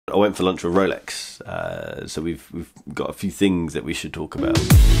I went for lunch with Rolex, so we've got a few things that we should talk about.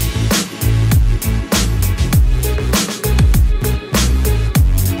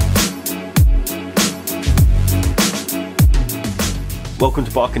 Welcome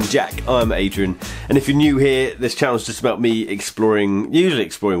to Bark and Jack, I'm Adrian, and if you're new here, this channel is just about me usually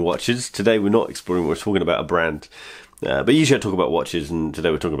exploring watches. Today we're not exploring, we're talking about a brand. But usually I talk about watches, and today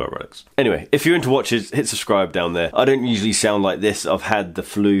we're talking about Rolex. Anyway, if you're into watches, hit subscribe down there. I don't usually sound like this. I've had the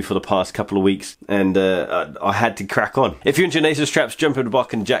flu for the past couple of weeks, and I had to crack on. If you're into NATO straps, jump over to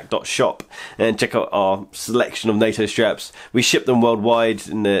barkandjack.shop and check out our selection of NATO straps. We ship them worldwide,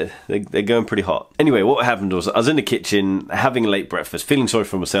 and they're going pretty hot. Anyway, what happened was I was in the kitchen having a late breakfast, feeling sorry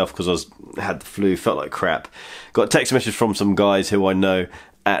for myself because I had the flu, felt like crap. Got a text message from some guys who I know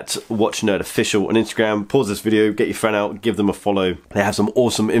at Watch Nerd Official on Instagram. Pause this video, get your friend out, give them a follow. They have some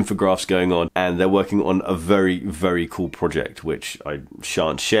awesome infographics going on, and they're working on a very, very cool project, which I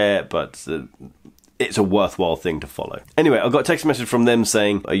shan't share, but it's a worthwhile thing to follow. Anyway, I got a text message from them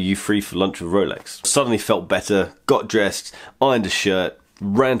saying, "Are you free for lunch with Rolex?" Suddenly felt better, got dressed, ironed a shirt,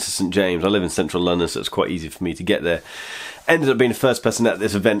 ran to St James. I live in central London, so it's quite easy for me to get there. Ended up being the first person at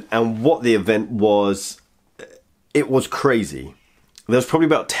this event, and what the event was, it was crazy. There was probably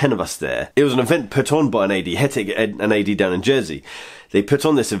about 10 of us there. It was an event put on by an AD, an AD down in Jersey. They put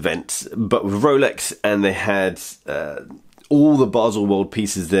on this event, but with Rolex, and they had all the Basel World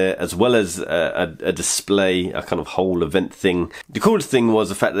pieces there, as well as a display, a kind of whole event thing. The coolest thing was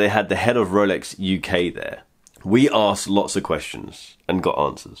the fact that they had the head of Rolex UK there. We asked lots of questions and got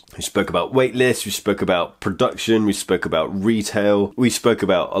answers. We spoke about Waitlist, we spoke about production, we spoke about retail, we spoke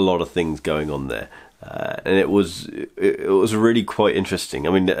about a lot of things going on there. And it was really quite interesting.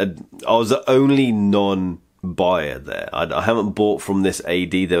 I mean, I was the only non-buyer there. I haven't bought from this AD.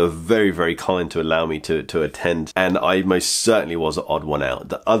 They were very, very kind to allow me to attend, and I most certainly was the odd one out.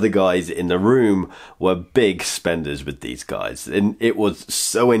 The other guys in the room were big spenders with these guys, and it was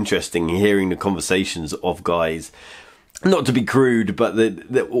so interesting hearing the conversations of guys. Not to be crude, but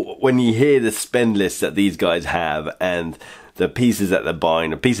when you hear the spend list that these guys have, and the pieces that they're buying,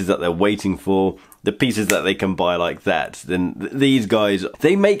 the pieces that they're waiting for, the pieces that they can buy like that, then these guys,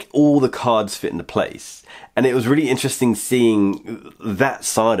 they make all the cards fit into place. And it was really interesting seeing that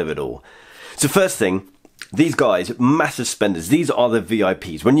side of it all. So first thing, these guys, massive spenders, these are the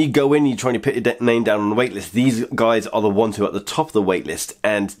VIPs. When you go in, you're trying to put your name down on the wait list, these guys are the ones who are at the top of the wait list,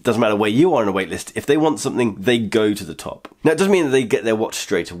 and it doesn't matter where you are on a wait list, if they want something, they go to the top. Now, it doesn't mean that they get their watch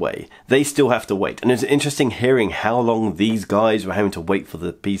straight away. They still have to wait, and it's interesting hearing how long these guys were having to wait for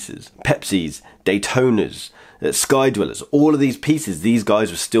the pieces. Pepsis, Daytonas, Skydwellers, all of these pieces these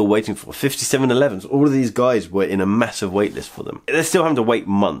guys were still waiting for. 5711s, all of these guys were in a massive wait list for them. They're still having to wait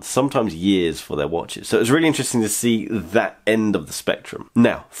months, sometimes years for their watches. So it was really interesting to see that end of the spectrum.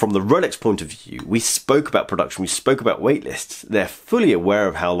 Now, from the Rolex point of view, we spoke about production, we spoke about wait lists. They're fully aware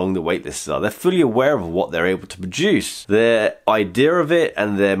of how long the wait lists are. They're fully aware of what they're able to produce. Their idea of it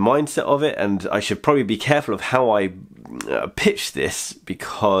and their mindset of it, and I should probably be careful of how I pitch this,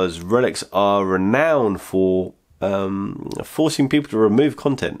 because Rolex are renowned for forcing people to remove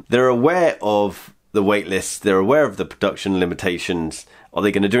content. They're aware of the wait lists, they're aware of the production limitations. Are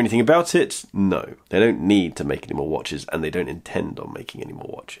they going to do anything about it? No. They don't need to make any more watches, and they don't intend on making any more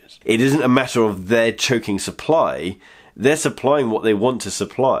watches. It isn't a matter of their choking supply. They're supplying what they want to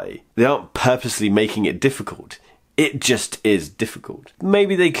supply. They aren't purposely making it difficult. It just is difficult.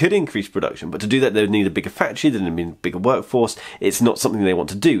 Maybe they could increase production, but to do that they would need a bigger factory, they would need a bigger workforce. It's not something they want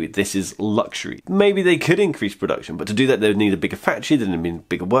to do. This is luxury. Maybe they could increase production, but to do that they would need a bigger factory, they would need a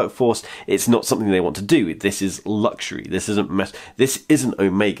bigger workforce. It's not something they want to do. This is luxury. This isn't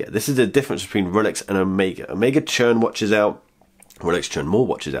Omega. This is the difference between Rolex and Omega. Omega churn watches out. Rolex churn more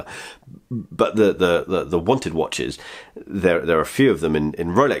watches out, but the wanted watches, there are a few of them in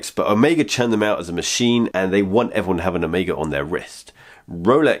Rolex, but Omega churn them out as a machine, and they want everyone to have an Omega on their wrist.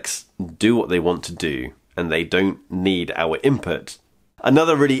 Rolex do what they want to do, and they don't need our input.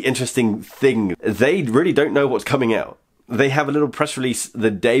 Another really interesting thing, they really don't know what's coming out. They have a little press release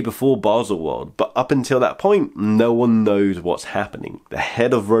the day before Basel World, but up until that point, no one knows what's happening. The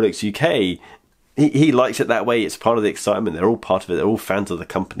head of Rolex UK, he likes it that way. It's part of the excitement. They're all part of it. They're all fans of the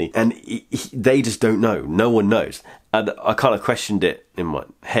company. And they just don't know. No one knows. And I kind of questioned it in my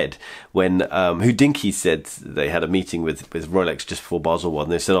head when Houdinki said they had a meeting with Rolex just before Basel World,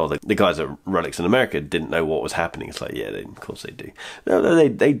 and they said, oh, the guys at Rolex in America didn't know what was happening. It's like, yeah, of course they do. No,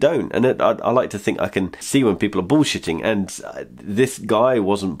 they don't. And I like to think I can see when people are bullshitting, and this guy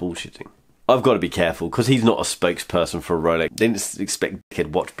wasn't bullshitting. I've got to be careful because he's not a spokesperson for Rolex. They didn't expect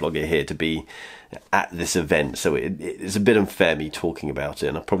Kid Watch Blogger here to be at this event, so it's a bit unfair me talking about it,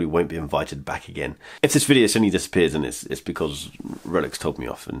 and I probably won't be invited back again. If this video suddenly disappears, and it's because Rolex told me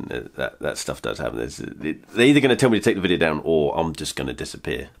off, and that stuff does happen. They're either going to tell me to take the video down, or I'm just going to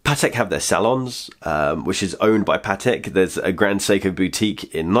disappear. Patek have their salons, which is owned by Patek. There's a Grand Seiko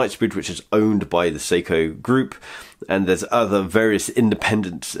boutique in Knightsbridge, which is owned by the Seiko group, and there's other various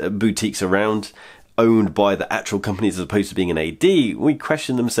independent boutiques around, owned by the actual companies as opposed to being an AD. We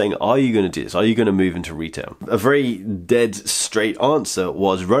questioned them saying, are you going to do this? Are you going to move into retail? A very dead straight answer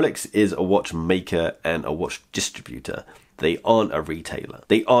was Rolex is a watch maker and a watch distributor. They aren't a retailer.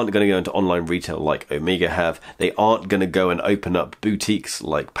 They aren't going to go into online retail like Omega have. They aren't going to go and open up boutiques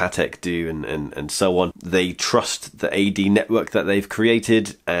like Patek do and so on. They trust the AD network that they've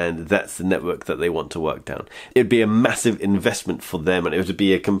created, and that's the network that they want to work down. It'd be a massive investment for them, and it would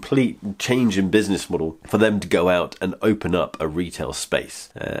be a complete change in business model for them to go out and open up a retail space.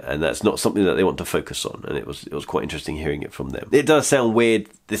 And that's not something that they want to focus on. And it was quite interesting hearing it from them. It does sound weird,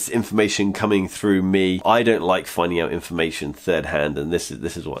 this information coming through me. I don't like finding out information third hand, and this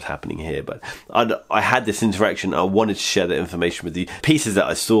is what's happening here. But I had this interaction. I wanted to share that information with you. Pieces that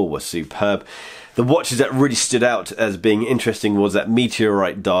I saw were superb. The watches that really stood out as being interesting was that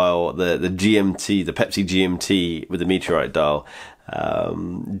meteorite dial, the GMT, the Pepsi GMT with the meteorite dial.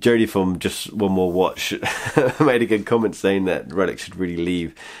 Jody from Just One More Watch made a good comment saying that Rolex should really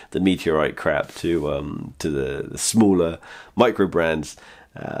leave the meteorite crap to the smaller micro brands.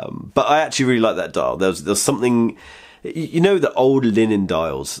 But I actually really like that dial. There's something, you know, the old linen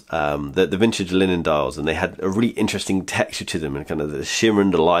dials, the vintage linen dials, and they had a really interesting texture to them, and kind of the shimmer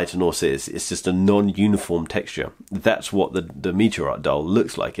and the light, and also it's just a non-uniform texture. That's what the meteorite dial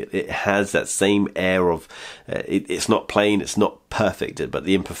looks like. It has that same air of, it's not plain, it's not perfect, but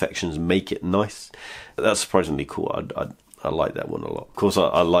the imperfections make it nice. That's surprisingly cool. I like that one a lot. Of course,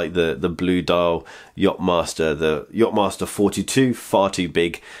 I like the blue dial Yacht Master, the Yacht Master 42, far too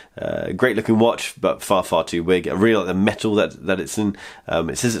big. Great looking watch, but far too big. I really like the metal that it's in.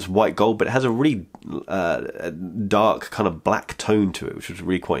 It says it's white gold, but it has a really dark kind of black tone to it, which was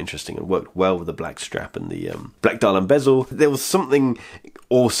really quite interesting and worked well with the black strap and the black dial and bezel. There was something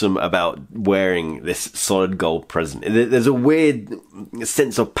awesome about wearing this solid gold present. There's a weird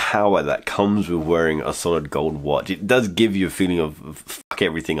sense of power that comes with wearing a solid gold watch. It does give you a feeling of fuck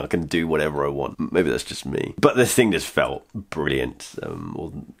everything, I can do whatever I want. Maybe that's just me, but this thing just felt brilliant.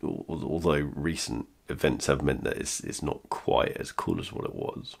 Although recent events have meant that it's not quite as cool as what it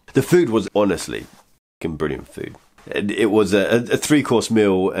was. The food was honestly brilliant food. It was a 3-course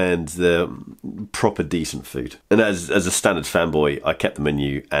meal and the proper decent food. And as a standard fanboy, I kept the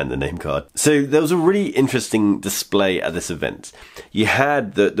menu and the name card. So there was a really interesting display at this event. You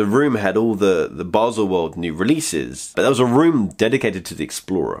had the room had all the Baselworld new releases, but there was a room dedicated to the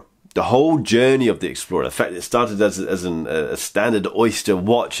Explorer. The whole journey of the Explorer. In fact, it started as a standard Oyster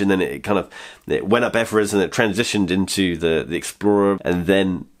watch, and then it went up ever and it transitioned into the Explorer, and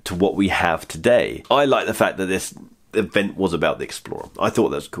then to what we have today. I like the fact that this event was about the Explorer. I thought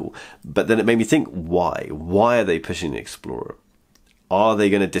that was cool, but then it made me think, why? Why are they pushing the Explorer? Are they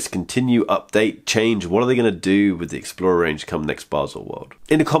going to discontinue, update, change? What are they going to do with the Explorer range come next Baselworld?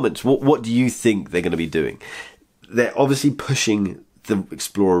 In the comments, what do you think they're going to be doing? They're obviously pushing the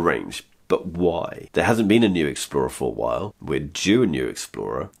Explorer range, but why? There hasn't been a new Explorer for a while. We're due a new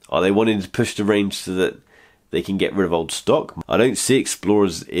Explorer. Are they wanting to push the range so that they can get rid of old stock? I don't see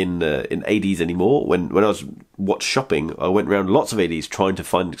Explorers in ADs anymore. When I was watch shopping, I went around lots of ADs trying to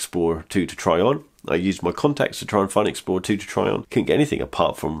find Explorer 2 to try on. I used my contacts to try and find Explorer 2 to try on. Couldn't get anything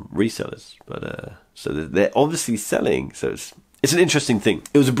apart from resellers. But so they're obviously selling. So it's an interesting thing.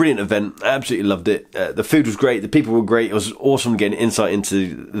 It was a brilliant event. I absolutely loved it. The food was great. The people were great. It was awesome getting insight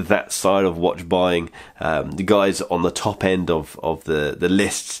into that side of watch buying. The guys on the top end of the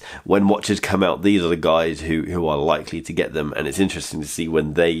lists, when watches come out, these are the guys who are likely to get them. And it's interesting to see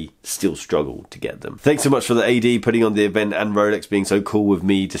when they still struggle to get them. Thanks so much for the AD putting on the event and Rolex being so cool with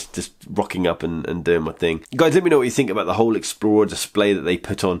me, just rocking up and doing my thing. Guys, let me know what you think about the whole Explorer display that they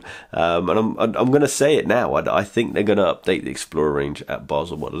put on. And I'm going to say it now. I think they're going to update the Explorer range at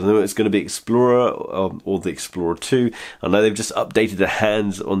Baselworld. I don't know if it's going to be Explorer or the Explorer 2. I know they've just updated the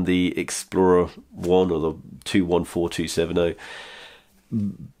hands on the Explorer 1 or the 214270,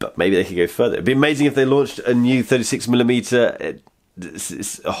 but maybe they could go further. It'd be amazing if they launched a new 36mm.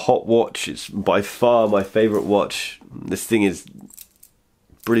 It's a hot watch. It's by far my favorite watch. This thing is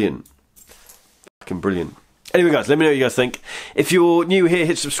brilliant. Fucking brilliant. Anyway, guys, let me know what you guys think. If you're new here,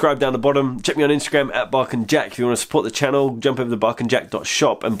 hit subscribe down the bottom. Check me on Instagram at BarkandJack. If you want to support the channel, jump over to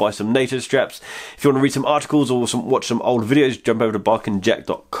barkandjack.shop and buy some NATO straps. If you want to read some articles or watch some old videos, jump over to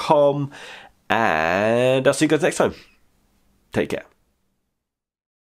barkandjack.com. And I'll see you guys next time. Take care.